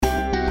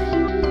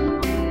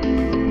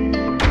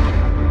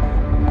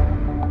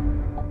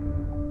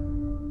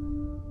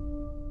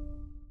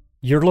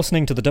You're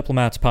listening to the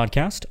Diplomats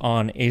podcast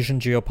on Asian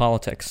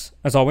geopolitics.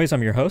 As always,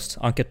 I'm your host,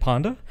 Ankit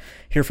Panda,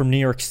 here from New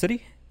York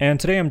City. And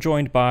today I'm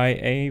joined by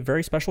a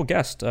very special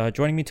guest.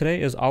 Joining me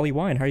today is Ali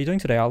Wine. How are you doing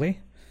today, Ali?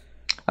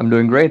 I'm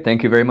doing great.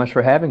 Thank you very much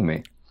for having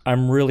me.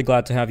 I'm really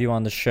glad to have you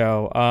on the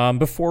show.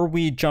 Before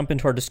we jump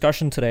into our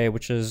discussion today,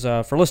 which is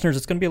for listeners,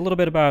 it's going to be a little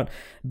bit about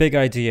big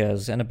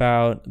ideas and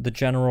about the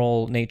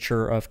general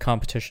nature of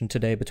competition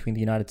today between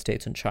the United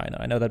States and China.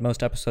 I know that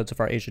most episodes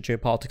of our Asia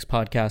Geopolitics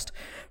podcast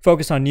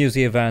focus on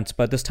newsy events,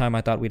 but this time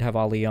I thought we'd have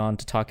Ali on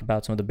to talk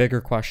about some of the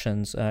bigger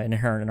questions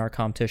inherent in our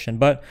competition.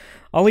 But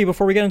Ali,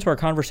 before we get into our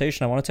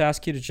conversation, I wanted to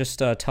ask you to just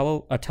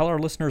tell our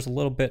listeners a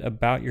little bit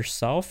about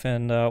yourself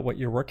and what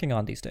you're working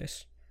on these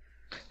days.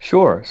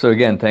 Sure. So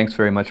again, thanks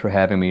very much for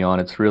having me on.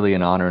 It's really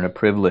an honor and a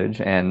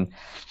privilege. And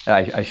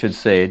I should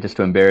say, just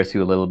to embarrass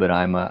you a little bit,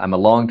 I'm a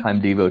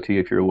longtime devotee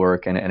of your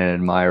work and an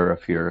admirer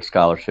of your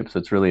scholarship. So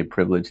it's really a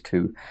privilege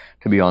to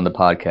be on the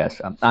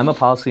podcast. I'm a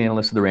policy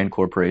analyst at the RAND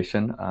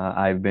Corporation.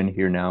 I've been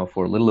here now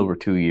for a little over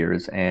 2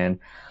 years and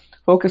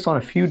focus on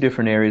a few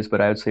different areas,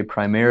 but I would say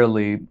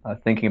primarily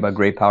thinking about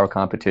great power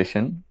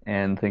competition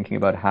and thinking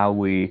about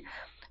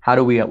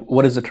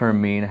what does the term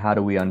mean? How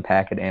do we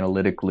unpack it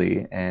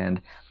analytically? And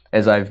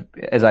as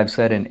I've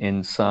said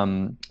in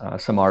some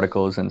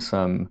articles and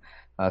some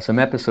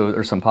episodes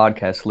or some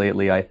podcasts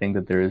lately, I think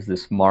that there is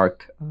this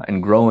marked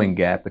and growing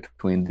gap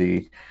between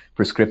the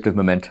prescriptive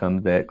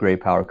momentum that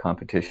great power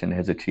competition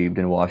has achieved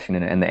in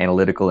Washington and the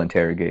analytical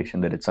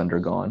interrogation that it's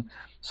undergone.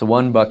 So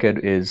one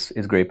bucket is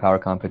great power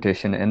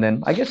competition, and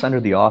then I guess under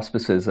the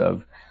auspices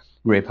of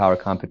great power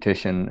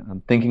competition,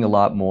 I'm thinking a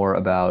lot more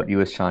about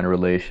U.S.-China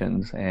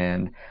relations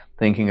and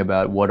thinking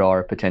about what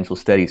are potential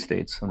steady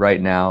states. Right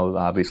now,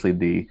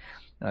 obviously,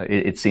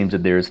 it seems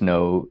that there's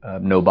no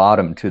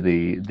bottom to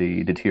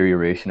the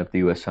deterioration of the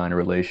U.S.-China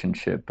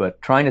relationship.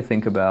 But trying to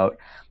think about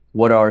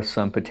what are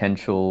some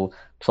potential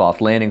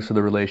soft landings for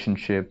the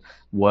relationship,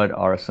 what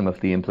are some of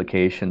the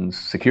implications,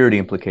 security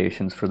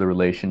implications for the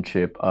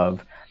relationship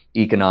of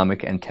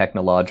economic and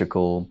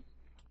technological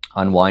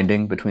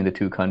unwinding between the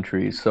two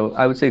countries. So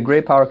I would say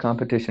great power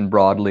competition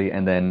broadly,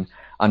 and then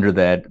under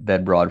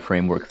that broad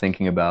framework,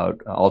 thinking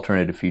about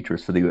alternative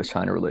features for the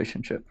U.S.-China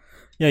relationship.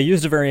 Yeah, you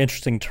used a very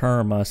interesting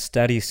term,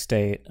 steady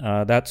state.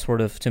 That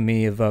sort of, to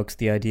me, evokes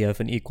the idea of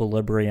an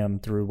equilibrium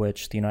through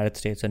which the United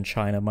States and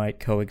China might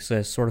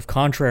coexist, sort of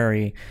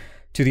contrary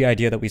to the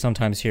idea that we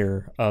sometimes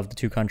hear of the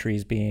two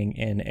countries being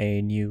in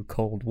a new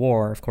Cold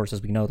War. Of course,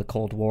 as we know, the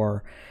Cold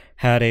War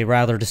had a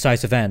rather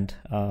decisive end,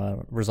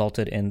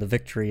 resulted in the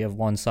victory of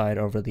one side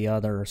over the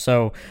other.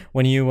 So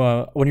when you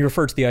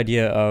refer to the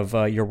idea of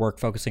your work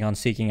focusing on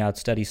seeking out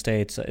steady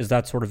states, is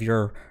that sort of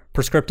your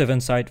prescriptive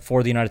insight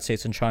for the United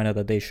States and China,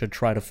 that they should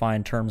try to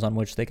find terms on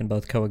which they can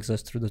both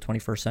coexist through the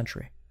 21st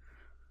century?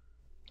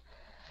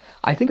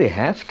 I think they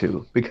have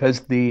to,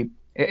 because I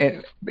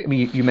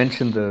mean, you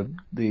mentioned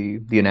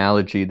the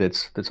analogy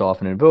that's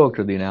often invoked,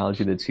 or the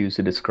analogy that's used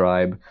to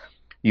describe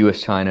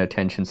U.S.-China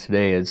tensions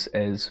today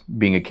as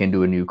being akin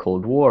to a new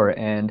Cold War,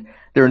 and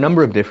there are a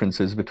number of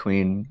differences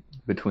between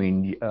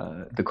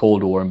the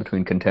Cold War and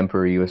between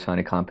contemporary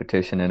U.S.-China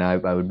competition, and I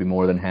would be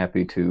more than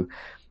happy to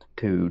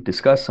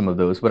discuss some of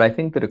those. But I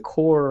think that a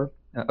core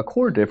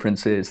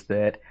difference is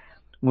that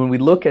when we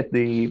look at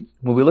the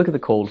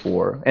Cold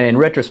War, and in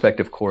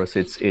retrospect, of course,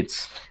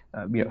 it's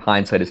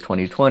hindsight is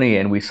 2020,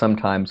 and we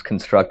sometimes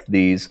construct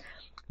these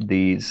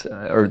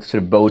or sort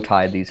of bow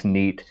tie these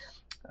neat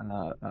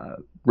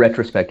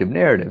retrospective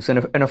narratives.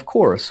 And of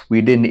course,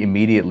 we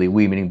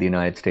meaning the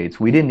United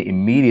States, we didn't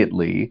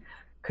immediately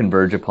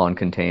converge upon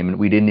containment.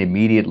 We didn't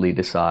immediately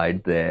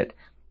decide that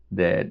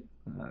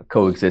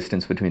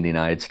coexistence between the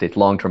United States,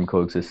 long-term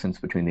coexistence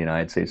between the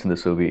United States and the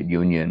Soviet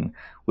Union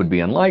would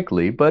be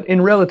unlikely. But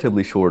in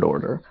relatively short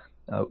order,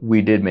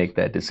 we did make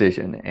that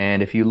decision.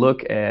 And if you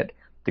look at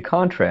the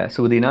contrast,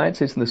 so with the United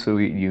States and the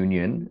Soviet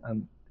Union,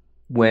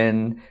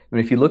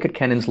 if you look at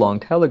Kennan's long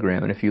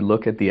telegram, and if you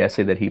look at the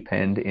essay that he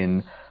penned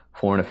in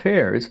Foreign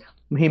Affairs,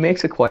 he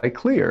makes it quite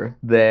clear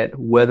that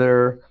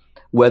whether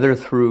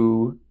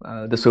through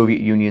the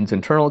Soviet Union's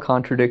internal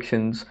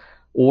contradictions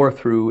or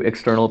through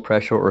external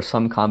pressure or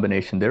some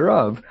combination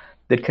thereof,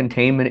 that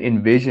containment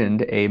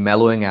envisioned a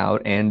mellowing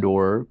out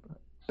and/or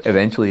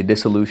eventually a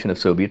dissolution of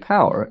Soviet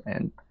power.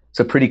 And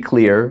it's a pretty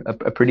clear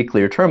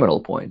terminal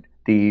point,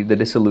 the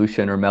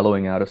dissolution or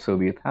mellowing out of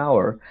Soviet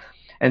power.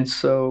 And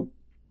so,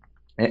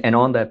 and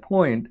on that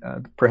point,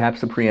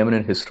 perhaps the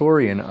preeminent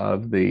historian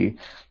of the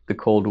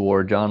Cold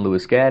War, John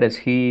Lewis Gaddis,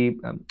 he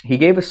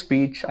gave a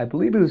speech, I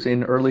believe it was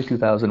in early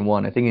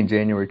 2001, I think in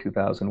January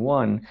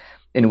 2001,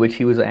 in which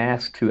he was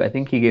asked to, I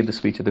think he gave the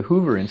speech at the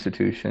Hoover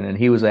Institution, and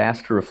he was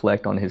asked to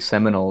reflect on his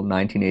seminal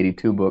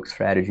 1982 book,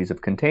 Strategies of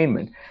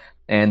Containment.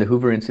 And the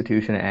Hoover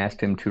Institution asked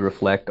him to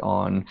reflect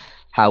on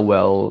how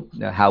well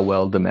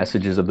the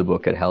messages of the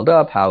book had held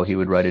up, how he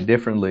would write it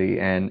differently,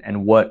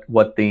 and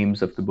what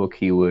themes of the book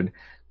he would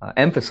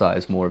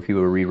emphasize more if he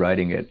were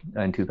rewriting it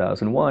in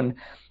 2001.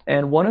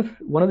 And one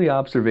of the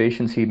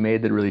observations he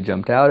made that really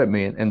jumped out at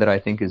me, and that I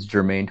think is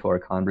germane to our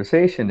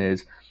conversation,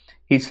 is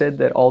he said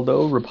that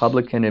although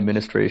Republican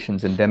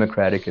administrations and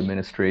Democratic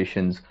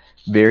administrations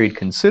varied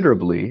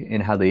considerably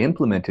in how they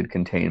implemented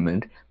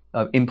containment,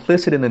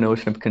 implicit in the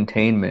notion of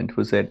containment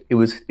was that it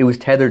was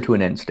tethered to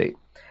an end state,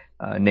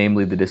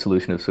 namely the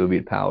dissolution of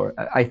Soviet power.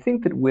 I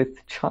think that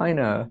with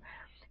China,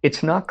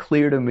 it's not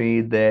clear to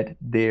me that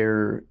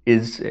there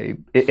is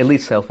at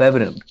least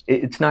self-evident,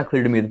 it's not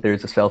clear to me that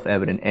there's a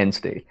self-evident end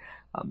state.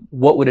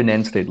 What would an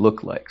end state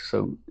look like?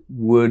 So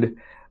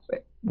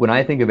when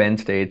I think of end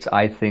states,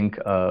 I think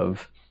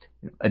of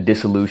a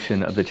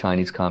dissolution of the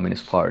Chinese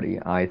Communist Party.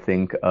 I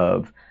think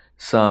of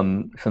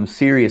some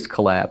serious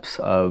collapse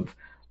of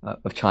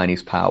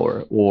Chinese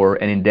power, or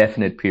an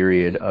indefinite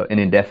period, an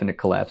indefinite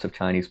collapse of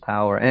Chinese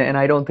power. And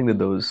I don't think that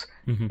those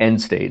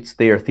end states,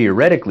 they are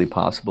theoretically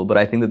possible, but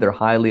I think that they're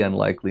highly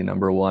unlikely,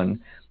 number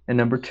one. And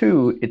number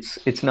two,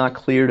 it's not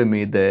clear to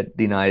me that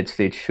the United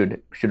States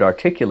should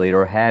articulate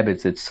or have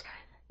as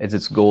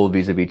its goal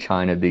vis-a-vis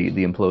China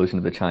the implosion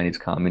of the Chinese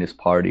Communist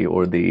Party,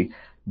 or the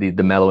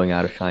mellowing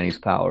out of Chinese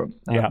power.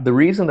 The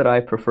reason that I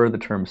prefer the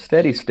term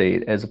steady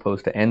state as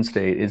opposed to end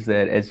state is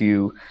that, as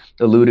you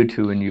alluded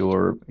to in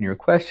your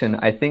question,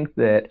 I think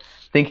that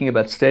thinking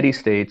about steady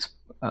states,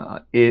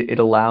 it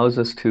allows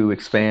us to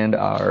expand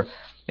our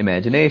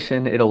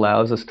imagination. It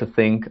allows us to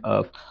think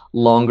of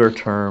longer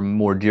term,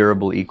 more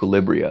durable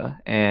equilibria.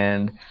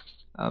 And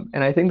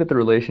I think that the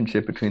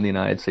relationship between the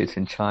United States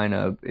and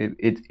China,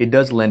 it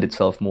does lend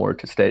itself more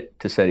to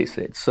steady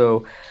states.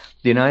 So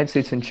the United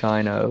States and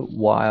China,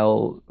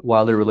 while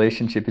their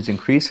relationship is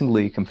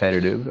increasingly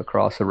competitive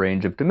across a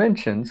range of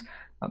dimensions,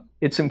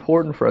 it's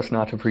important for us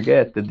not to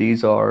forget that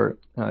these are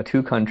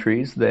two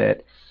countries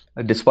that,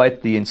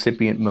 despite the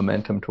incipient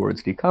momentum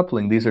towards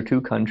decoupling, these are two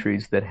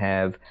countries that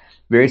have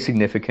very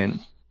significant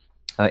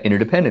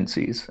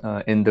interdependencies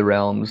in the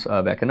realms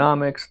of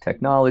economics,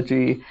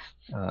 technology.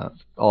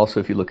 Also,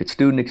 if you look at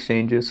student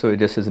exchanges, so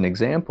just as an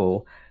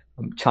example,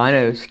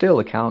 China still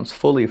accounts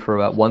fully for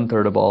about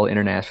 1/3 of all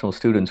international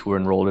students who are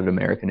enrolled at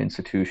American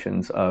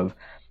institutions of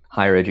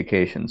higher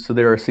education. So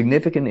there are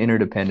significant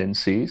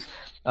interdependencies.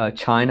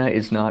 China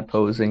is not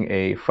posing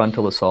a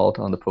frontal assault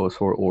on the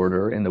post-war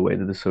order in the way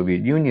that the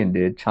Soviet Union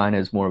did. China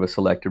is more of a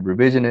selective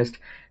revisionist,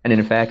 and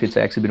in fact, it's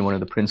actually been one of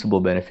the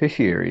principal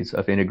beneficiaries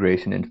of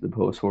integration into the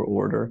post-war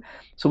order.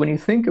 So when you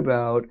think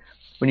about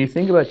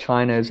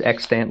China's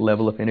extant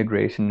level of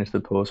integration into the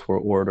post-war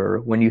order,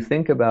 when you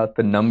think about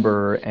the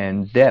number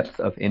and depth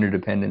of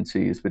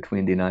interdependencies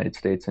between the United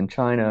States and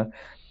China,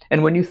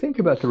 and when you think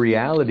about the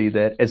reality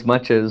that, as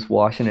much as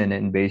Washington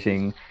and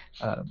Beijing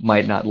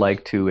might not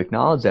like to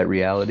acknowledge that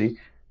reality,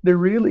 there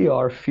really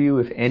are few,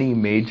 if any,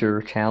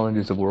 major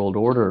challenges of world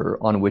order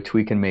on which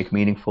we can make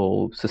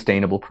meaningful,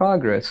 sustainable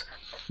progress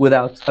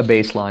without a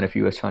baseline of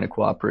U.S.-China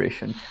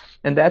cooperation.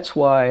 And that's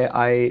why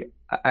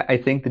I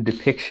think the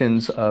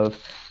depictions of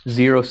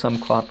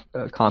zero-sum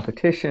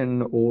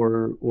competition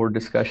or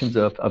discussions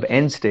of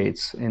end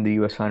states in the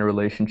U.S.-China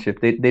relationship,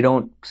 they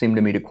don't seem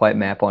to me to quite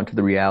map onto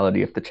the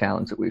reality of the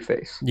challenge that we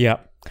face. Yeah.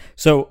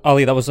 So,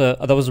 Ali, that was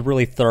a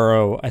really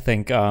thorough, I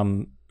think,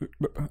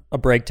 a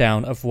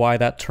breakdown of why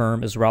that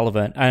term is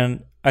relevant.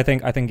 And I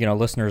think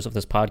listeners of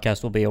this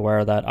podcast will be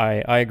aware that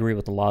I agree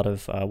with a lot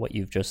of what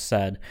you've just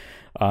said.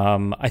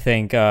 I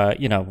think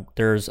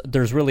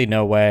there's really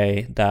no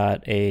way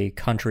that a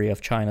country of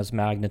China's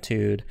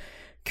magnitude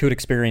could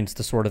experience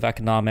the sort of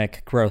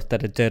economic growth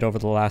that it did over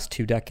the last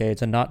 2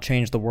 decades and not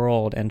change the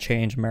world and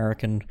change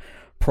American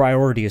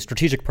priorities,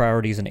 strategic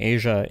priorities in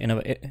Asia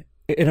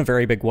in a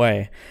very big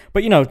way.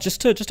 But just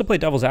to play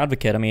devil's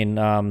advocate, I mean,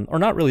 or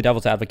not really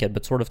devil's advocate,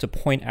 but sort of to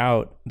point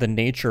out the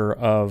nature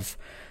of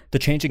the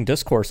changing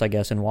discourse, I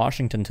guess, in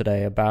Washington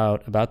today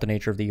about the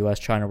nature of the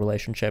U.S.-China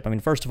relationship. I mean,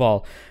 first of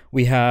all,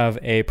 we have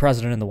a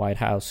president in the White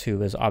House who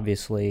has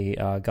obviously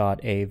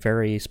got a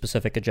very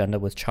specific agenda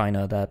with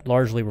China that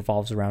largely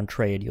revolves around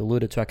trade. You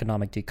alluded to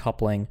economic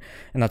decoupling,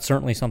 and that's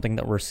certainly something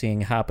that we're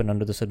seeing happen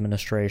under this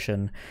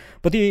administration.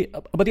 But the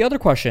other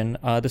question,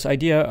 this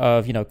idea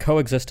of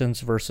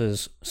coexistence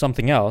versus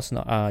something else,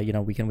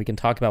 we can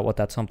talk about what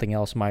that something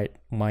else might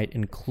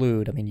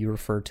include. I mean, you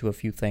referred to a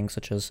few things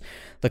such as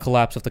the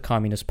collapse of the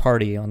Communist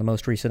Party. On the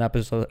most recent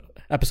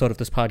episode of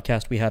this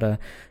podcast, we had a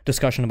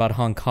discussion about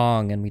Hong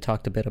Kong, and we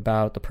talked a bit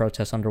about the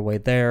protests underway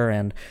there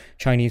and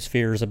Chinese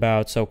fears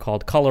about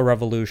so-called color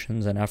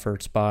revolutions and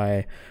efforts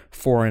by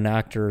foreign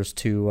actors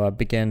to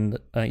begin,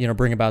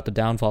 bring about the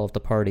downfall of the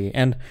party.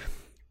 And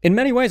in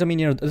many ways, I mean,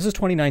 this is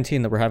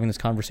 2019 that we're having this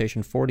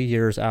conversation, 40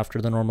 years after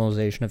the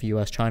normalization of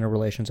U.S.-China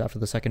relations after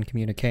the Second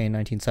Communique in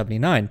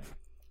 1979.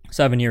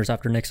 7 years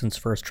after Nixon's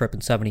first trip in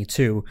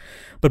 1972.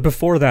 But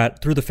before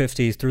that, through the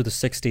 50s, through the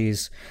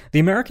 60s, the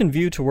American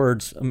view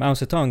towards Mao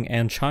Zedong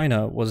and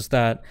China was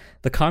that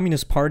the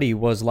Communist Party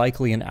was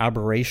likely an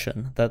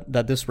aberration,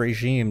 that this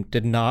regime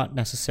did not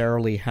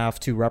necessarily have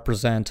to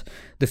represent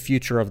the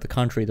future of the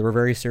country. There were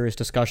very serious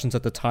discussions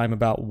at the time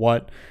about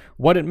what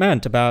it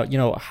meant, about,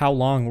 how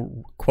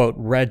long, quote,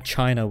 Red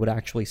China would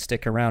actually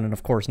stick around. And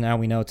of course, now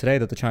we know today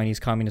that the Chinese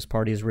Communist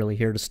Party is really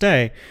here to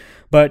stay.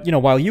 But,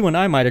 while you and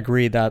I might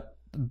agree that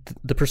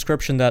the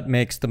prescription that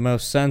makes the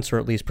most sense, or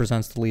at least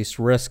presents the least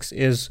risks,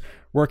 is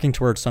working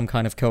towards some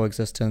kind of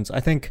coexistence. I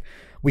think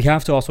we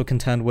have to also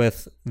contend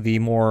with the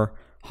more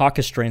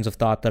hawkish strains of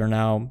thought that are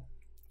now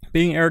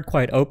being aired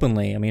quite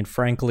openly. I mean,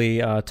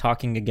 frankly,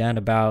 talking again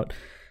about,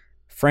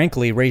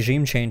 frankly,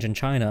 regime change in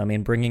China. I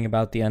mean, bringing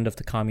about the end of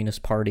the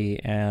Communist Party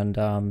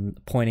and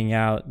pointing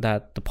out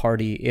that the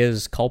party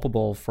is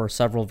culpable for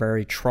several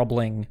very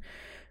troubling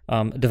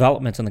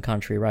developments in the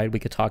country, right? We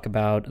could talk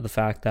about the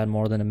fact that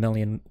more than 1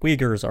 million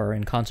Uyghurs are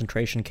in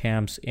concentration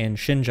camps in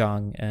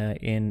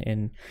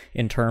Xinjiang,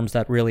 in terms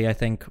that really, I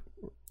think,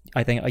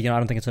 I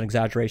don't think it's an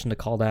exaggeration to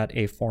call that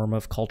a form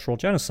of cultural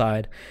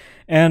genocide.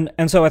 And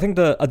so I think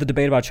the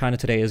debate about China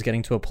today is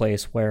getting to a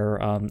place where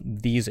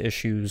these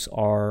issues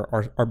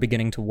are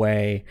beginning to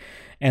weigh,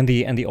 and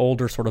the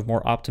older, sort of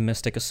more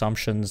optimistic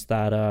assumptions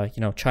that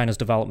China's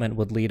development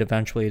would lead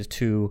eventually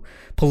to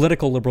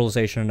political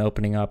liberalization and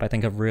opening up, I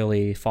think, have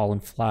really fallen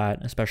flat,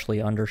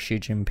 especially under Xi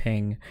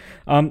Jinping.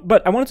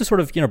 But I wanted to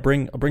sort of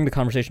bring the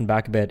conversation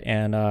back a bit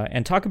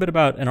and talk a bit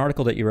about an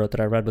article that you wrote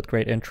that I read with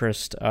great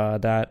interest,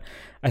 that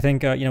I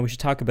think we should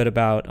talk a bit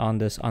about on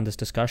this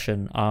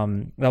discussion.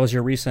 That was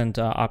your recent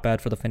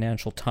op-ed for the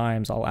Financial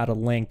Times. I'll add a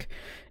link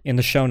in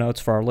the show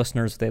notes for our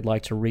listeners if they'd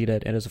like to read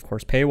it. It is, of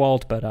course,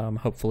 paywalled, but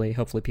hopefully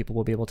people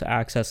will be able to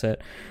access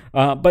it.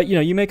 But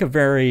you make a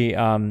very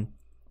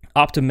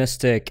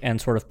optimistic and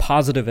sort of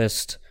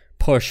positivist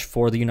push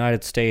for the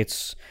United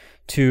States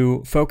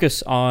to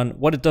focus on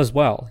what it does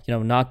well,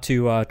 not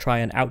to try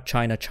and out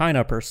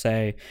China per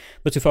se,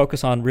 but to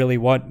focus on really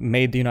what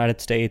made the United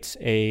States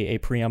a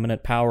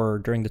preeminent power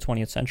during the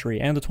 20th century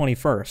and the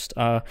 21st.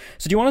 So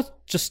do you want to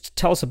just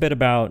tell us a bit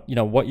about,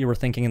 what you were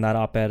thinking in that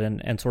op-ed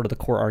and sort of the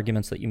core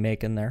arguments that you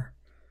make in there?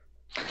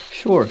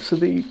 Sure. So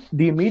the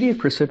immediate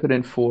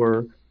precipitant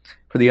for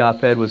the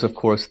op-ed was, of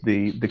course,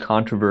 the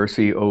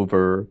controversy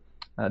over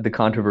the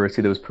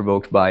controversy that was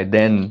provoked by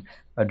then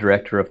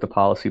director of the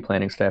policy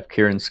planning staff,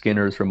 Karen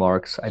Skinner's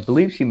remarks. I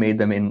believe she made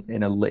them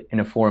in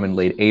a forum in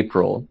late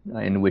April,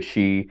 in which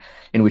she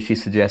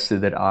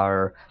suggested that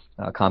our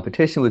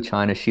competition with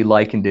China, she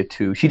likened it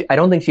to. I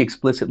don't think she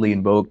explicitly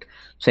invoked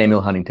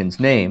Samuel Huntington's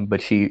name,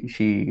 but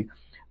she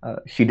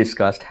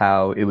discussed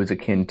how it was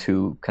akin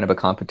to kind of a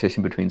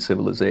competition between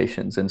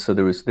civilizations, and so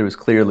there was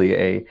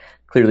clearly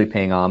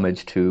paying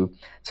homage to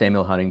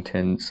Samuel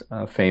Huntington's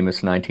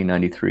famous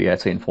 1993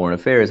 essay in Foreign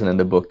Affairs, and then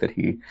the book that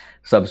he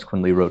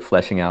subsequently wrote,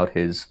 fleshing out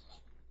his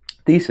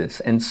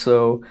thesis. And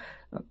so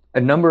a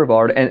number of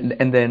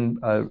and then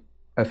I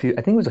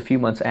think it was a few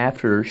months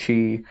after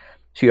she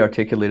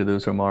articulated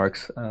those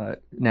remarks,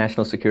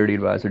 National Security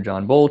Advisor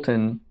John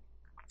Bolton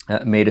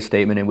made a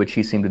statement in which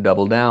he seemed to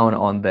double down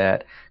on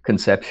that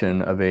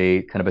conception of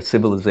a kind of a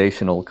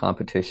civilizational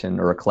competition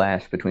or a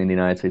clash between the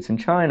United States and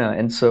China.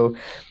 And so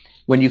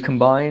when you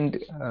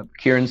combined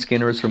Kieran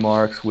Skinner's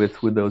remarks with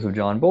those of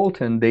John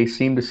Bolton, they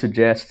seem to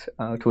suggest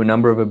to a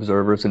number of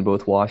observers in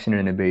both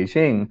Washington and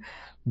Beijing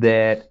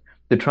that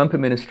the Trump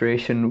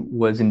administration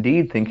was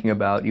indeed thinking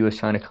about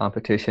U.S.-China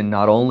competition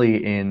not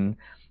only in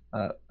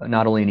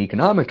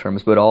economic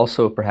terms, but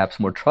also perhaps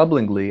more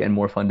troublingly and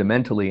more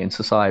fundamentally in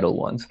societal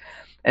ones.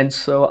 And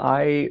so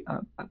I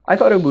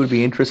thought it would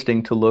be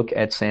interesting to look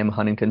at Sam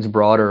Huntington's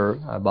broader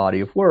body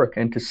of work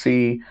and to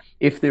see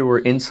if there were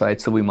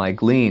insights that we might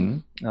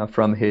glean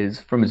from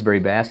his very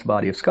vast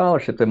body of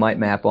scholarship that might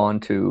map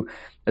onto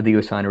the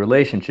U.S.-China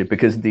relationship.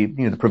 Because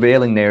the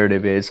prevailing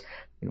narrative is,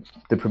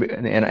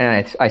 and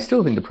I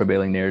still think the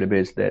prevailing narrative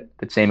is that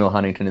Samuel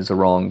Huntington is the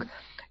wrong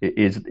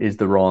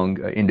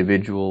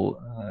individual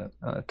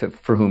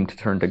for whom to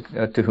turn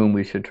to whom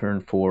we should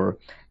turn for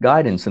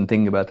guidance in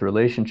thinking about the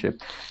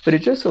relationship. But it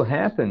just so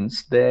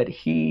happens that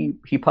he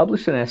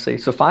published an essay.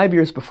 So 5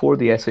 years before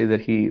the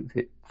essay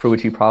for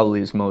which he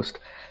probably is most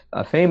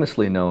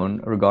famously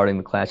known, regarding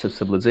the clash of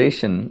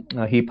civilization,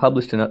 he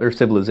published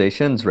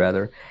civilizations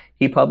rather.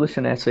 He published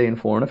an essay in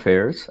Foreign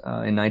Affairs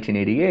in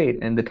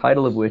 1988, and the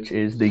title of which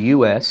is "The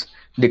U.S.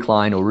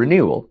 Decline or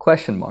Renewal?" ?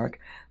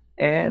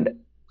 And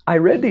I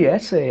read the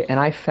essay, and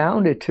I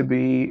found it to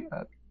be,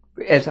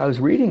 as I was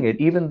reading it,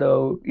 even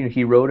though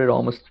he wrote it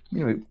almost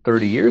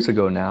 30 years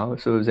ago now,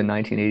 so it was in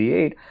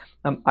 1988,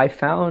 I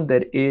found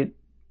that it,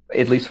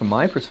 at least from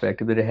my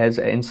perspective, that it has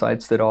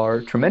insights that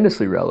are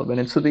tremendously relevant.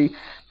 And so he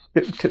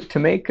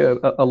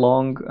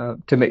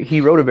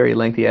wrote a very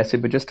lengthy essay,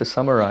 but just to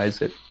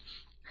summarize it.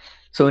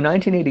 So in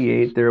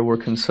 1988, there were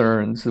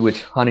concerns,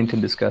 which Huntington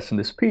discussed in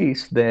this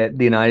piece, that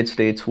the United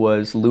States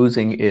was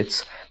losing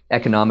its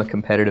economic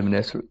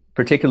competitiveness,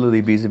 particularly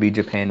vis-a-vis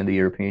Japan and the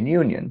European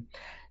Union.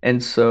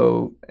 And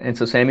so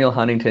Samuel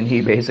Huntington,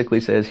 he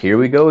basically says, here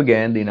we go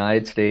again. The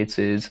United States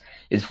is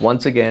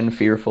once again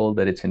fearful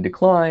that it's in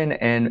decline.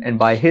 And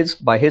by his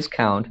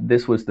count,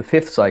 this was the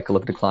fifth cycle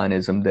of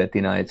declinism that the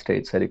United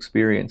States had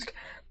experienced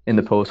in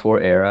the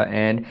post-war era.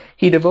 And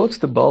he devotes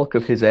the bulk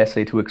of his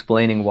essay to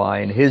explaining why,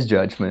 in his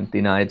judgment, the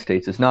United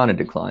States is not in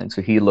decline.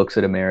 So he looks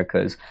at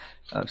America's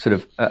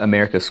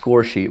America's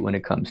score sheet when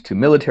it comes to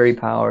military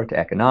power, to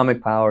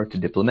economic power, to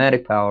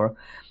diplomatic power.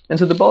 And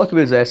so the bulk of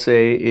his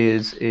essay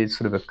is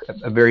sort of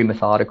a very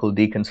methodical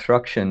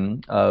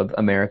deconstruction of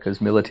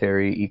America's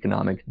military,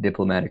 economic,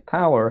 diplomatic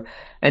power,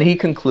 and he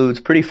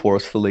concludes pretty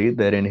forcefully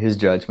that in his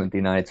judgment the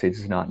United States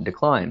is not in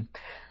decline.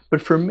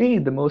 But for me,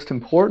 the most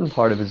important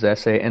part of his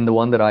essay, and the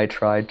one that I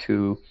tried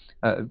to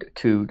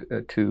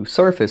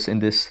surface in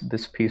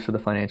this piece for the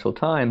Financial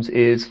Times,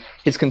 is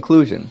his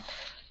conclusion.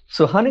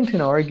 So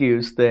Huntington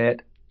argues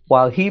that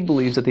while he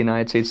believes that the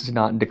United States is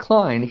not in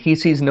decline, he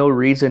sees no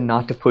reason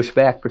not to push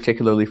back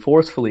particularly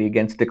forcefully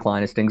against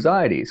declinist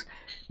anxieties.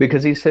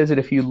 Because he says that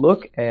if you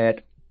look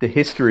at the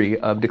history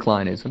of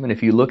declinism, and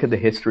if you look at the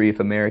history of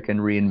American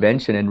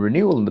reinvention and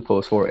renewal in the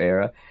post-war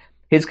era,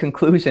 his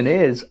conclusion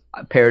is,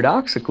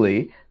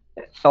 paradoxically,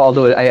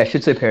 although I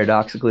should say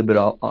paradoxically, but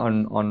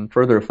on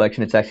further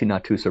reflection, it's actually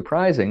not too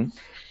surprising.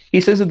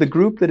 He says that the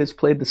group that has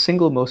played the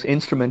single most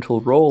instrumental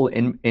role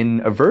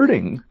in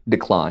averting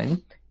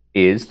decline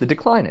is the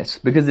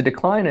declinists, because the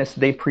declinists,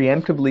 they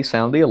preemptively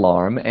sound the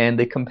alarm and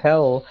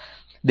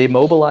they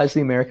mobilize the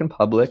American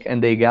public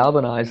and they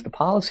galvanize the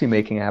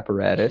policymaking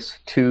apparatus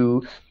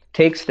to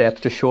take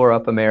steps to shore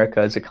up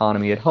America's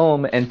economy at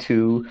home and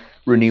to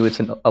renew its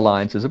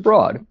alliances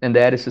abroad. And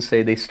that is to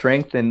say, they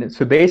strengthen.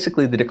 So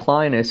basically, the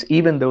declinists,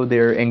 even though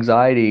their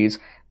anxieties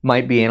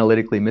might be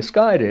analytically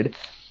misguided,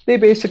 they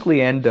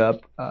basically end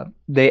up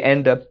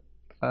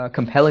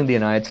compelling the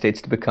United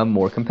States to become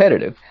more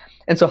competitive.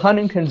 And so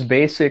Huntington's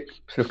basic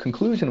sort of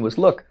conclusion was,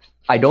 look,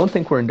 I don't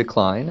think we're in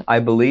decline. I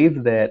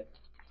believe that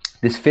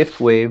this fifth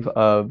wave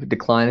of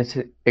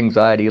declinist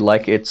anxiety,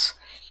 like its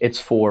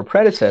four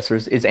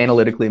predecessors, is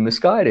analytically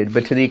misguided.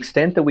 But to the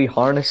extent that we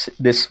harness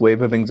this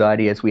wave of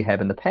anxiety as we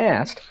have in the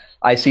past,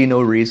 I see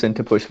no reason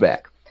to push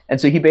back. And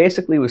so he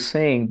basically was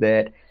saying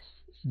that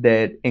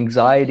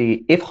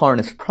anxiety, if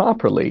harnessed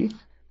properly,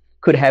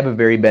 could have a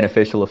very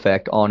beneficial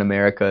effect on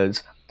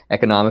America's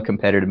economic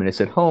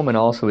competitiveness at home and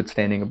also its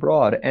standing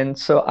abroad. And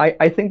so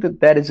I think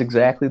that is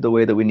exactly the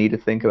way that we need to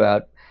think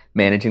about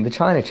managing the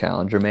China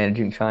challenge or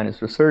managing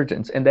China's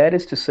resurgence. And that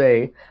is to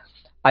say,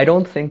 I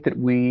don't think that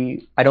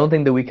we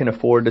can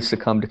afford to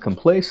succumb to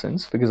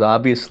complacence, because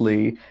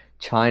obviously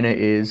China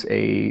is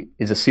a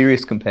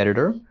serious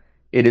competitor.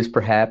 It is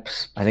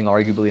perhaps, I think,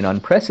 arguably an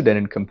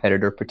unprecedented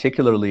competitor,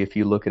 particularly if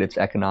you look at its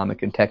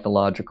economic and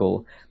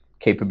technological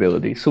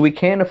capability. So we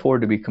can't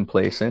afford to be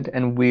complacent,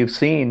 and we've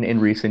seen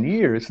in recent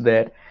years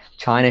that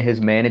China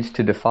has managed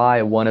to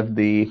defy one of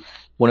the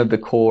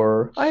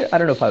core, I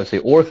don't know if I would say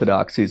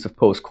orthodoxies of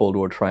post-Cold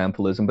War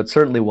triumphalism, but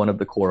certainly one of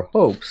the core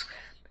hopes,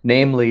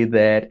 namely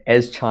that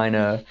as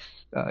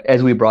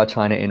we brought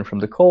China in from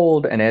the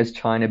cold, and as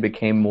China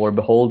became more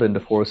beholden to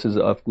forces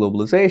of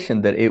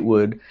globalization, that it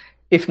would,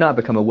 if not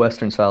become a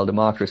Western-style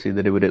democracy,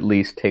 that it would at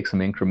least take some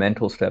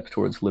incremental steps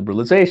towards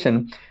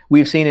liberalization.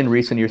 We've seen in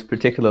recent years,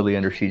 particularly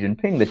under Xi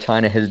Jinping, that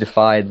China has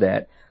defied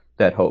that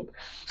hope.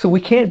 So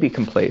we can't be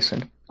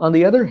complacent. On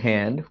the other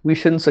hand, we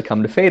shouldn't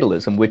succumb to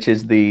fatalism, which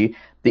is the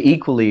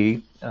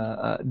equally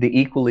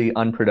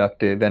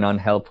unproductive and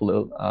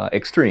unhelpful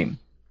extreme.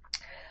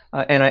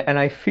 And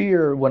I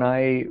fear, when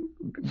I,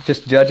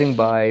 just judging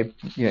by,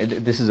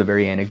 this is a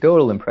very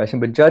anecdotal impression,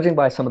 but judging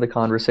by some of the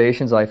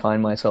conversations I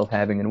find myself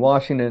having in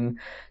Washington,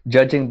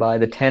 judging by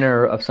the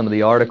tenor of some of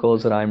the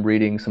articles that I'm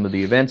reading, some of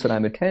the events that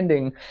I'm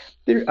attending,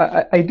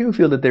 I do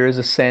feel that there is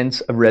a sense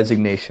of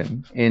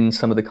resignation in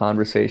some of the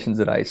conversations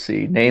that I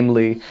see.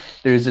 Namely,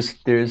 there's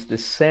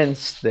this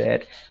sense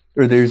that,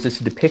 or there's this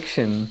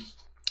depiction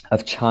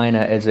of China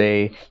as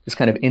this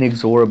kind of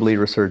inexorably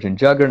resurgent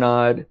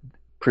juggernaut,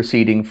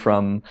 proceeding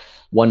from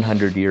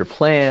 100-year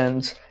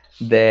plans,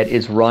 that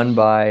is run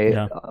by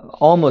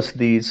almost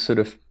these sort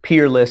of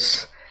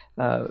peerlessly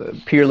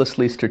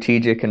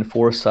strategic and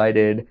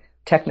foresighted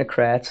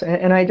technocrats.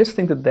 And I just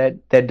think that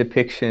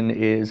depiction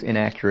is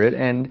inaccurate.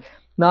 And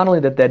not only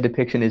that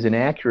depiction is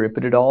inaccurate,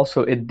 but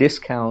it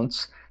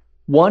discounts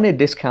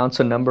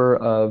a number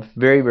of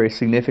very, very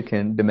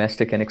significant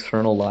domestic and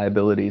external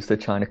liabilities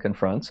that China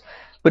confronts.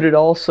 But it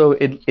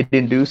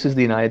induces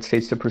the United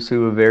States to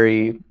pursue a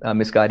very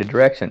misguided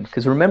direction.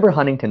 Because remember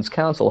Huntington's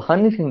counsel.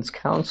 Huntington's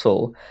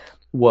counsel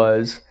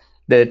was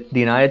that the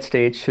United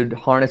States should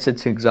harness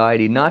its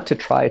anxiety not to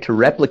try to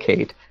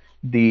replicate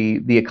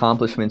the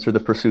accomplishments or the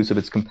pursuits of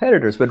its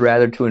competitors, but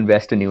rather to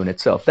invest anew in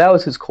itself. That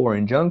was his core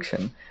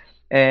injunction.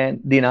 And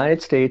the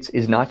United States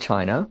is not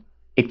China.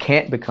 It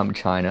can't become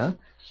China.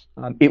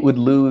 It would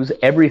lose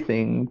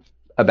everything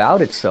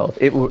about itself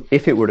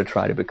if it were to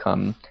try to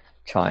become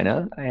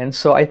China. And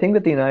so I think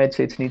that the United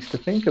States needs to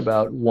think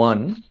about,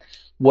 one,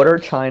 what are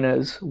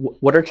China's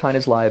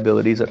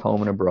liabilities at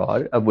home and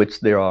abroad, of which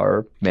there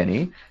are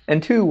many,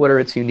 and two, what are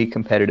its unique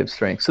competitive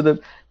strengths. So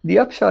the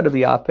upshot of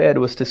the op-ed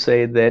was to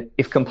say that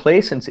if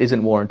complacence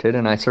isn't warranted,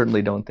 and I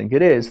certainly don't think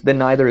it is, then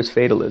neither is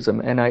fatalism.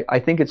 And I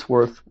think it's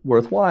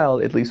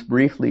worthwhile, at least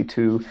briefly,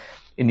 to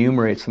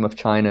enumerate some of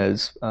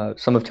China's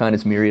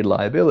myriad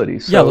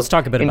liabilities. So let's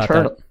talk a bit about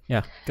that.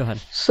 Yeah, go ahead.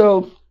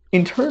 So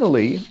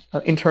internally,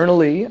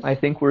 I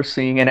think we're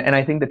seeing, and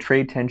I think the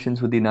trade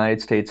tensions with the United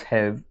States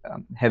have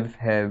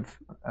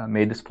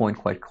made this point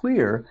quite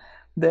clear,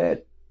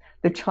 that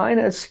the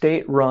China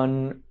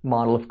state-run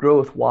model of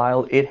growth,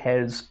 while it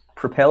has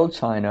propelled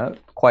China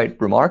quite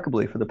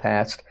remarkably for the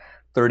past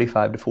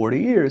 35 to 40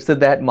 years,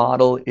 that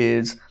model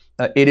is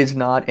it is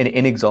not an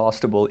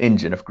inexhaustible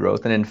engine of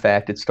growth, and in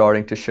fact, it's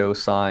starting to show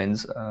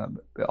signs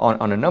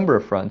on a number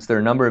of fronts. There are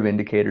a number of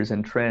indicators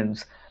and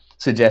trends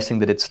suggesting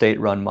that its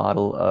state-run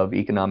model of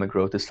economic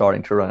growth is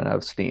starting to run out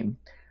of steam.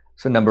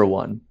 So number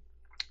one.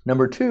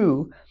 Number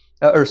two,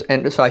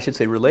 and so I should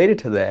say related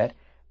to that,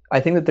 I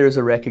think that there's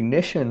a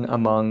recognition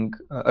among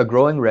a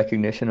growing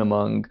recognition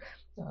among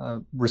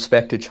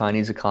respected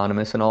Chinese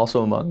economists and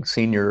also among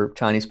senior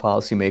Chinese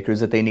policymakers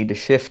that they need to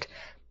shift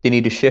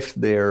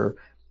their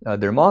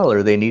model,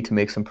 or they need to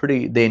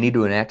they need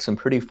to enact some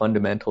pretty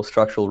fundamental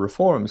structural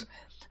reforms.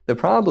 The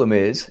problem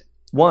is,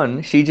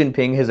 one, Xi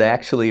Jinping has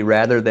actually,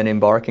 rather than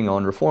embarking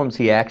on reforms,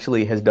 he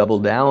actually has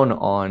doubled down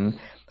on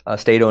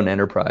state-owned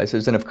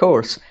enterprises, and of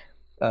course,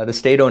 the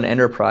state-owned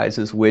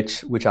enterprises,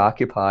 which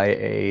occupy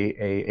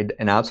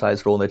an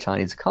outsized role in the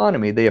Chinese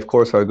economy, they of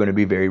course are going to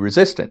be very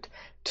resistant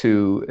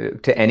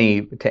to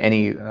any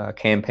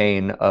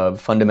campaign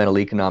of fundamental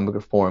economic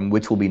reform,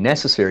 which will be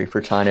necessary for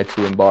China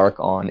to embark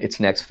on its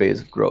next phase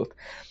of growth.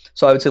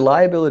 So I would say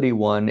liability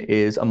one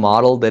is a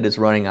model that is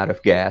running out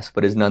of gas,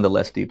 but is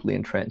nonetheless deeply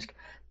entrenched.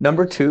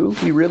 Number two,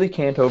 we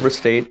can't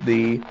overstate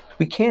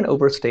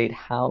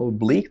how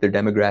bleak their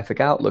demographic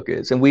outlook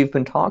is. And we've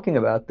been talking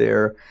about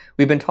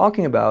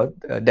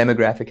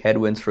demographic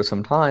headwinds for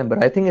some time,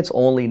 but I think it's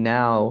only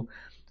now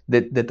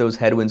that those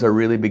headwinds are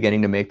really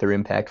beginning to make their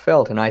impact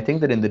felt. And I think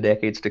that in the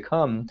decades to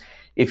come,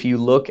 if you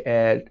look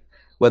at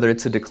whether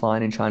it's a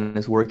decline in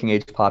China's working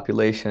age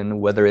population,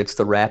 whether it's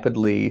the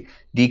rapidly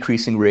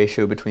decreasing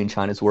ratio between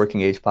China's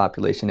working age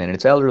population and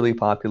its elderly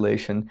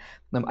population,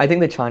 I think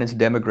that China's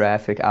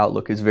demographic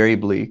outlook is very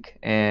bleak,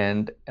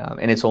 and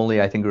it's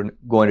only, I think,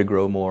 going to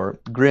grow more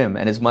grim.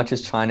 And as much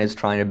as China is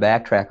trying to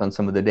backtrack on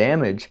some of the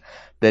damage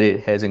that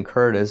it has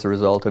incurred as a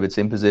result of its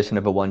imposition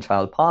of a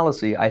one-child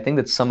policy, I think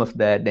that some of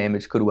that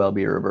damage could well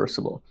be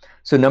irreversible.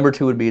 So number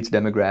two would be its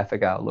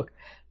demographic outlook.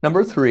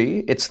 Number three,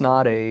 it's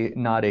not a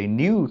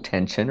new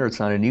tension, or it's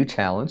not a new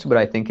challenge, but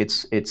I think it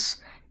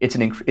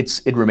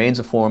remains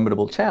a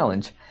formidable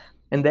challenge,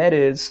 and that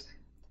is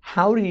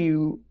how do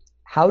you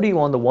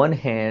on the one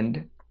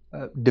hand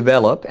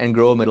develop and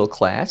grow a middle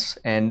class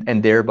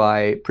and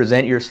thereby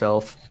present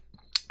yourself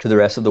to the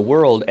rest of the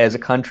world as a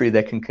country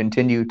that can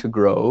continue to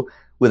grow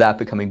without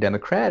becoming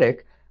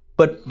democratic,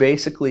 but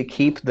basically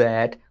keep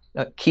that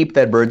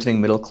burgeoning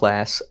middle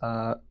class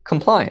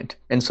compliant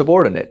and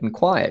subordinate and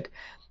quiet.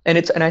 And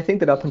I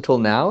think that up until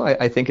now,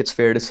 I think it's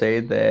fair to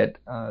say that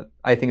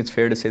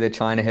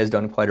China has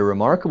done quite a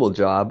remarkable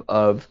job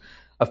of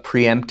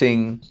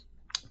preempting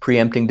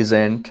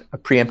dissent,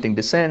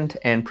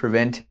 and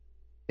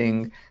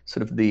preventing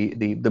sort of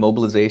the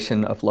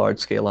mobilization of large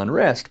scale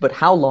unrest. But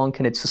how long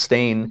can it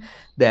sustain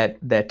that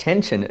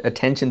tension, a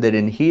tension that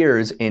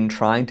inheres in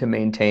trying to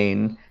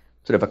maintain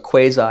sort of a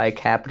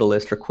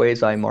quasi-capitalist or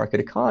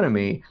quasi-market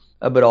economy,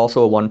 but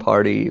also a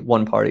one-party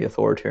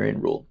authoritarian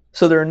rule?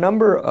 So there are a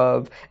number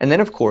of, and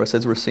then of course,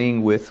 as we're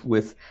seeing with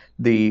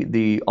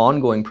the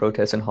ongoing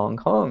protests in Hong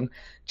Kong,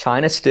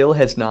 China still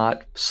has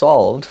not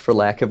solved, for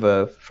lack of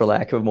a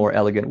more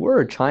elegant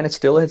word, China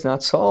still has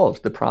not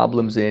solved the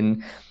problems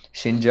in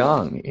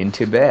Xinjiang, in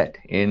Tibet,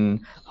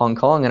 in Hong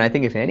Kong, and I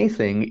think if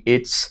anything,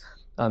 its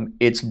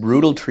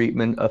brutal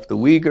treatment of the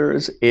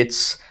Uyghurs,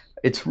 it's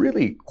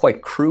really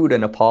quite crude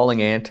and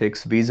appalling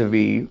antics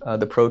vis-a-vis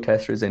the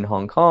protesters in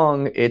Hong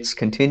Kong, its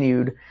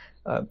continued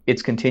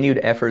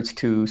efforts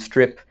to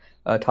strip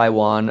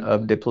Taiwan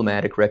of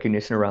diplomatic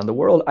recognition around the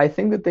world, I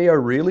think that they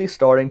are really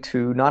starting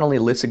to not only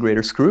elicit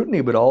greater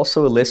scrutiny, but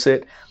also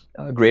elicit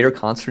greater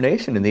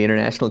consternation in the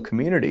international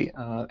community.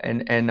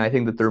 And I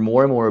think that there are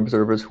more and more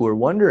observers who are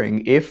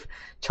wondering if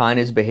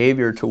China's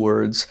behavior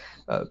towards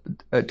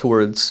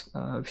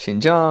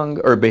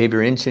Xinjiang, or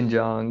behavior in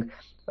Xinjiang,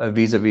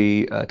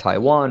 vis-a-vis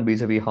Taiwan,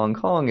 vis-a-vis Hong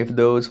Kong, if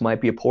those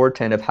might be a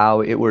portent of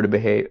how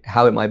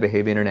it might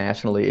behave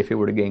internationally if it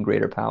were to gain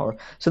greater power.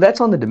 So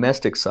that's on the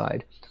domestic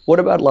side. What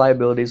about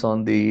liabilities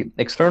on the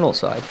external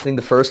side? I think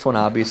the first one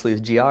obviously is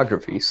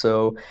geography.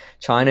 So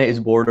China is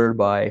bordered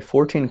by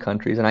 14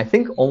 countries, and I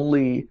think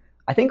only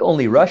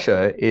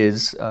Russia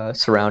is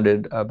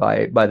surrounded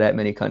by that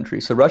many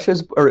countries. So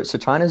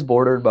China is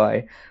bordered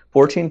by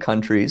 14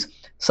 countries,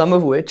 some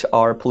of which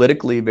are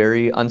politically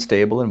very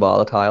unstable and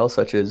volatile,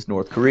 such as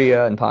North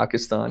Korea and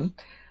Pakistan.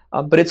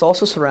 But it's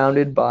also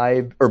surrounded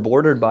by, or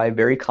bordered by,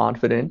 very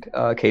confident,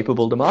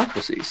 capable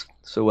democracies.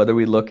 So whether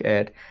we look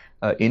at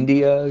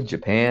India,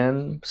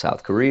 Japan,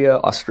 South Korea,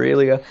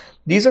 Australia,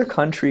 these are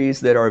countries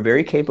that are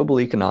very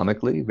capable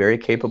economically, very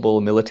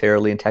capable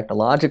militarily and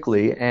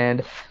technologically,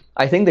 and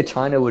I think that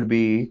China would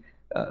be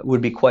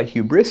quite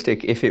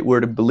hubristic if it were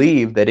to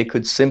believe that it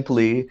could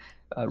simply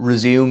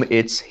resume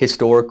its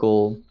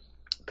historical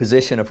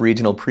position of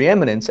regional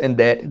preeminence, and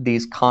that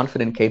these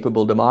confident,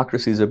 capable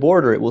democracies of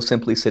border, it will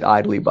simply sit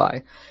idly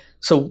by.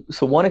 So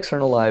one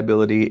external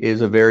liability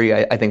is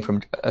I think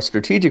from a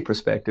strategic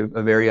perspective,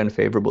 a very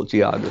unfavorable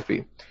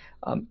geography.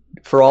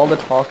 For all the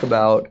talk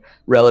about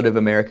relative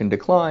American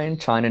decline,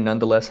 China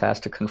nonetheless has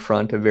to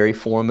confront a very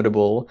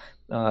formidable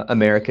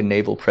American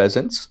naval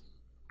presence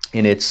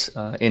in its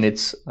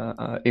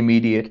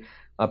immediate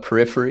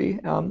periphery.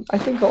 I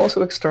think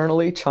also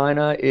externally,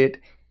 China,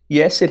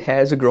 yes, it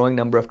has a growing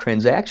number of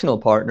transactional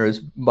partners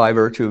by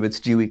virtue of its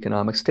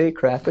geoeconomic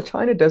statecraft, but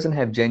China doesn't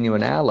have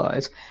genuine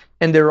allies.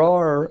 And there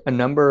are a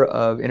number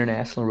of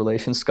international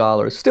relations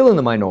scholars, still in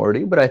the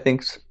minority, but I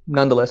think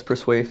nonetheless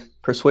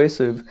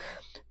persuasive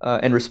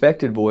and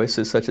respected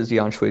voices such as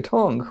Yan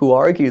Shuitong, who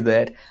argue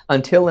that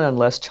until and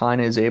unless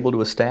China is able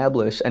to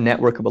establish a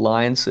network of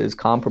alliances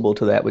comparable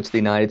to that which the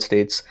United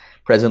States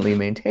presently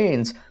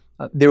maintains,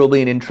 there will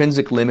be an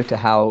intrinsic limit to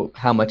how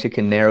much it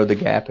can narrow the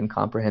gap in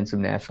comprehensive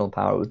national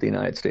power with the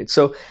United States.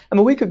 So, I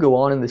mean, we could go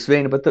on in this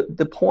vein, but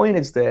the point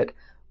is that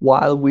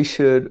while we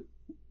should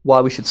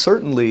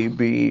certainly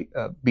be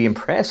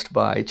impressed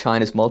by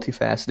China's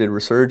multifaceted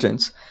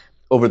resurgence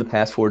over the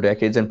past 4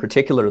 decades, and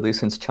particularly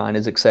since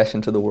China's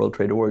accession to the World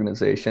Trade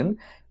Organization,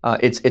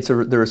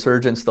 the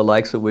resurgence, the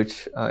likes of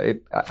which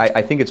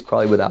I think it's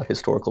probably without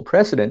historical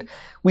precedent.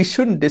 We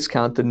shouldn't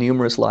discount the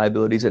numerous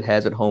liabilities it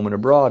has at home and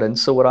abroad. And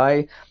so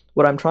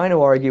what I'm trying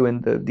to argue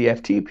in the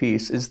FT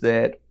piece is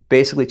that,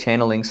 basically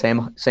channeling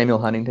Samuel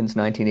Huntington's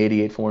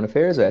 1988 Foreign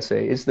Affairs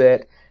essay, is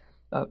that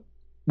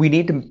we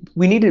need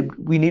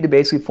to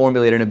basically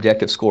formulate an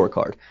objective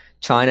scorecard.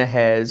 China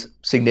has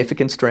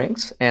significant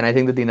strengths, and I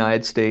think that the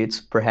United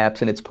States,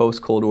 perhaps in its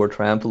post-Cold War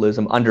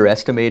triumphalism,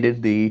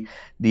 underestimated the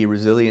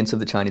resilience of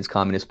the Chinese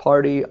Communist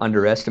Party,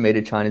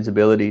 underestimated China's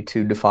ability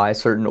to defy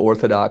certain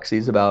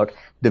orthodoxies about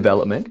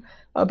development.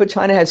 But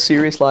China has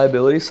serious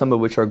liabilities, some of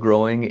which are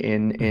growing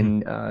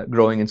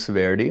in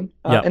severity.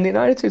 And the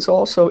United States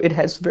also, it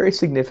has very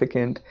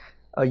significant,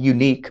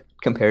 unique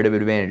comparative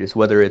advantages,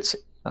 whether it's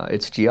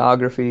its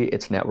geography,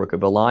 its network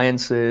of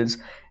alliances,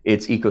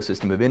 its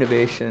ecosystem of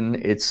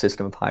innovation, its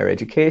system of higher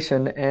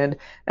education, and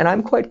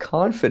I'm quite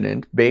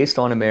confident, based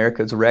on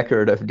America's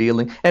record of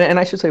dealing, and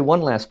I should say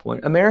one last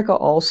point, America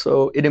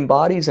also, it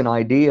embodies an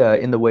idea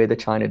in the way that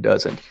China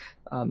doesn't.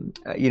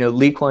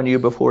 Lee Kuan Yew,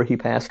 before he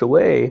passed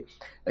away,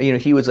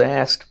 he was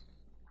asked,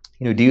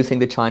 do you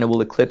think that China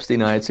will eclipse the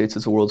United States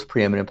as the world's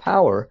preeminent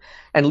power?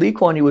 And Lee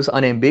Kuan Yew was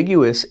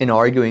unambiguous in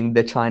arguing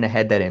that China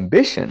had that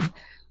ambition.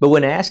 But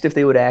when asked if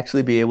they would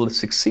actually be able to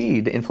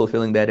succeed in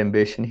fulfilling that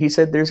ambition, he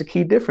said there's a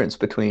key difference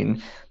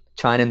between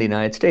China and the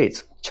United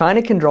States.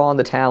 China can draw on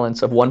the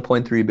talents of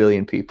 1.3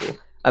 billion people.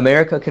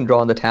 America can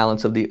draw on the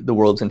talents of the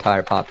world's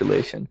entire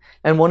population.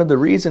 And one of the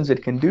reasons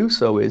it can do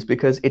so is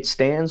because it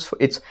stands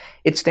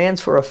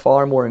for a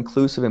far more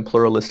inclusive and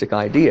pluralistic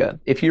idea.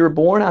 If you were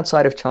born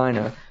outside of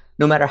China,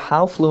 no matter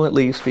how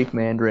fluently you speak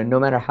Mandarin, no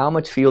matter how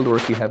much field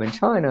work you have in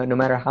China, no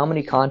matter how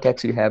many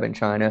contacts you have in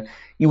China,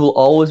 you will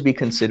always be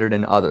considered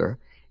an other.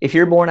 If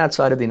you're born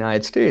outside of the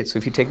United States, so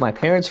if you take my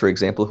parents, for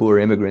example, who are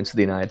immigrants to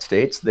the United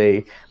States,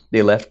 they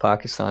left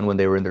Pakistan when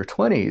they were in their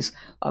 20s,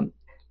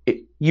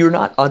 you're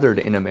not othered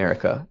in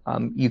America.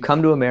 You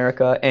come to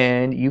America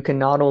and you can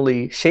not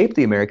only shape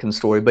the American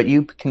story, but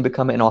you can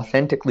become an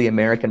authentically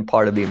American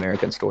part of the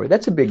American story.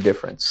 That's a big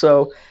difference.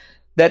 So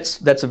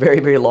that's a very,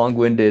 very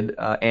long-winded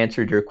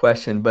answer to your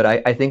question, but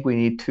I think we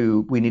need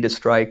to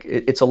strike.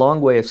 It's a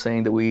long way of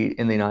saying that we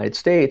in the United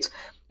States,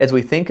 as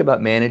we think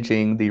about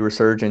managing the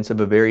resurgence of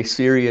a very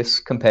serious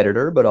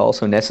competitor, but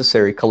also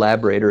necessary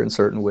collaborator in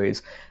certain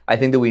ways, I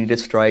think that we need to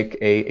strike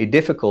a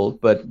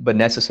difficult but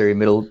necessary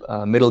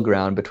middle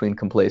ground between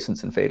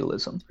complacence and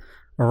fatalism.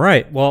 All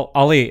right. Well,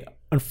 Ali,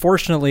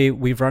 unfortunately,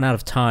 we've run out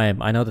of time.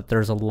 I know that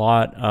there's a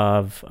lot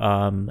of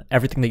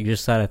everything that you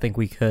just said. I think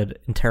we could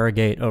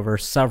interrogate over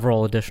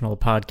several additional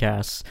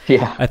podcasts.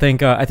 Yeah. I think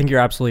you're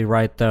absolutely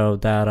right, though,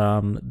 that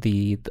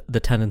the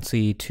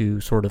tendency to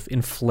sort of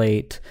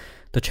inflate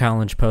the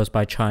challenge posed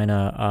by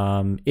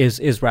China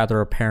is rather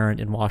apparent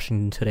in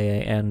Washington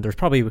today, and it's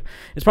probably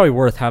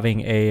worth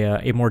having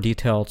a more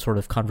detailed sort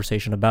of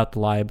conversation about the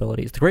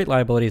liabilities, the great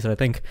liabilities that I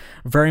think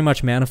very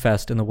much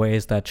manifest in the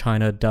ways that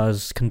China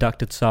does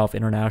conduct itself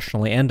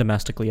internationally and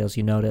domestically, as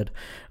you noted.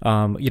 We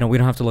don't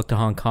have to look to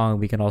Hong Kong.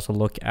 We can also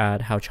look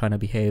at how China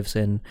behaves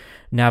in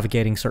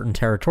navigating certain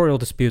territorial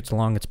disputes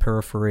along its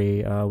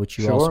periphery, which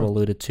you also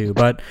alluded to.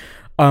 But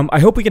I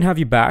hope we can have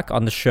you back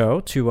on the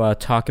show to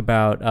talk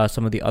about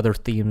some of the other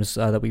themes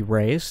that we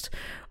raised.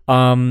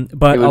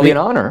 But it would be an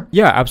honor.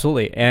 Yeah,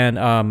 absolutely.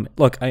 And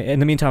look, in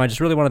the meantime, I just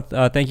really want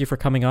to thank you for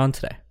coming on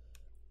today.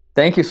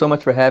 Thank you so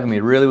much for having me.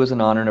 It really was an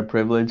honor and a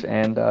privilege,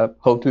 and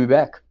hope to be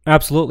back.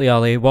 Absolutely,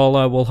 Ali.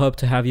 Well, we'll hope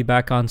to have you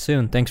back on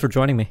soon. Thanks for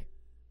joining me.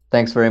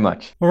 Thanks very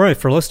much. All right,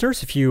 for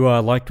listeners, if you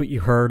liked what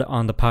you heard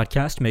on the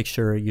podcast, make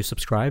sure you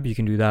subscribe. You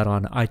can do that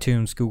on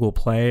iTunes, Google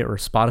Play, or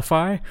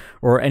Spotify,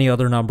 or any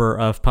other number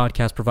of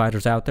podcast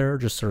providers out there.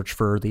 Just search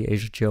for the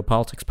Asia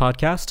Geopolitics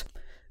Podcast.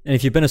 And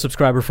if you've been a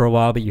subscriber for a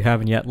while, but you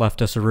haven't yet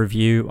left us a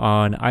review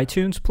on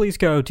iTunes, please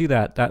go do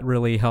that. That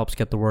really helps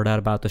get the word out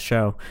about the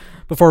show.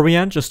 Before we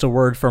end, just a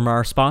word from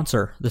our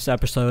sponsor. This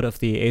episode of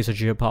the Asia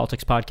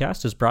Geopolitics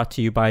Podcast is brought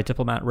to you by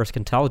Diplomat Risk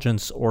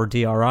Intelligence, or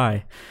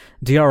DRI.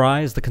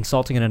 DRI is the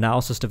consulting and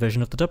analysis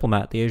division of The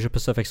Diplomat, the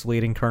Asia-Pacific's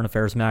leading current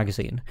affairs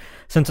magazine.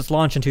 Since its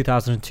launch in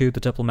 2002, The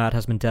Diplomat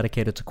has been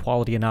dedicated to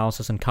quality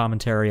analysis and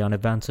commentary on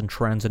events and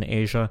trends in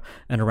Asia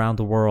and around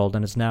the world,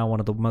 and is now one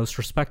of the most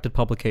respected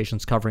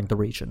publications covering the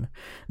region.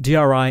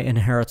 DRI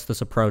inherits this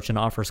approach and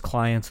offers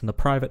clients in the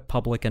private,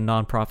 public, and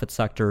nonprofit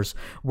sectors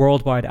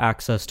worldwide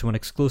access to an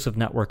exclusive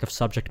network of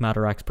subject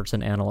matter experts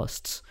and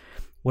analysts.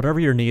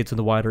 Whatever your needs in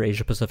the wider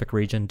Asia-Pacific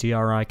region,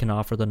 DRI can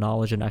offer the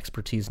knowledge and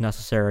expertise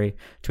necessary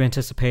to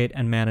anticipate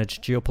and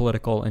manage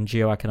geopolitical and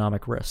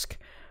geoeconomic risk.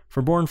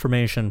 For more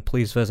information,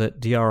 please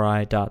visit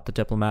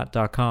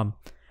dri.thediplomat.com.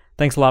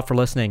 Thanks a lot for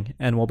listening,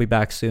 and we'll be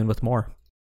back soon with more.